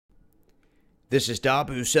This is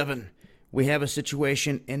Dabu 7. We have a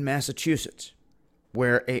situation in Massachusetts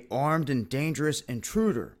where a armed and dangerous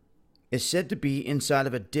intruder is said to be inside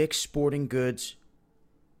of a Dick's Sporting Goods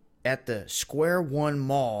at the Square One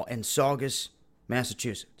Mall in Saugus,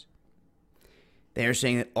 Massachusetts. They are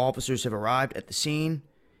saying that officers have arrived at the scene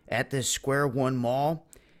at this Square One Mall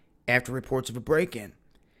after reports of a break-in.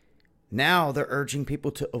 Now they're urging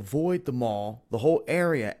people to avoid the mall, the whole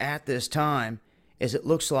area at this time, as it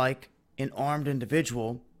looks like an armed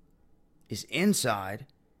individual is inside.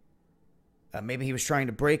 Maybe he was trying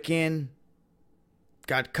to break in,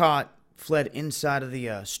 got caught, fled inside of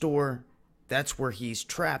the store. That's where he's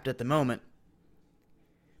trapped at the moment.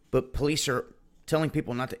 But police are telling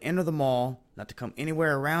people not to enter the mall, not to come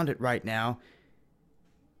anywhere around it right now.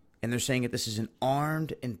 And they're saying that this is an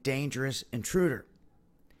armed and dangerous intruder.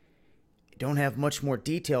 Don't have much more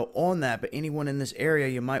detail on that, but anyone in this area,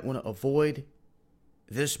 you might want to avoid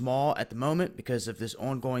this mall at the moment because of this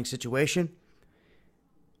ongoing situation.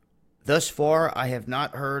 Thus far, I have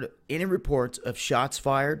not heard any reports of shots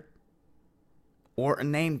fired or a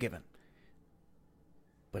name given.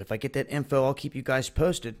 But if I get that info, I'll keep you guys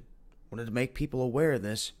posted. Wanted to make people aware of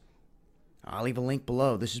this. I'll leave a link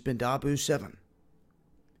below. This has been Dabu 7.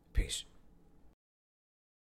 Peace.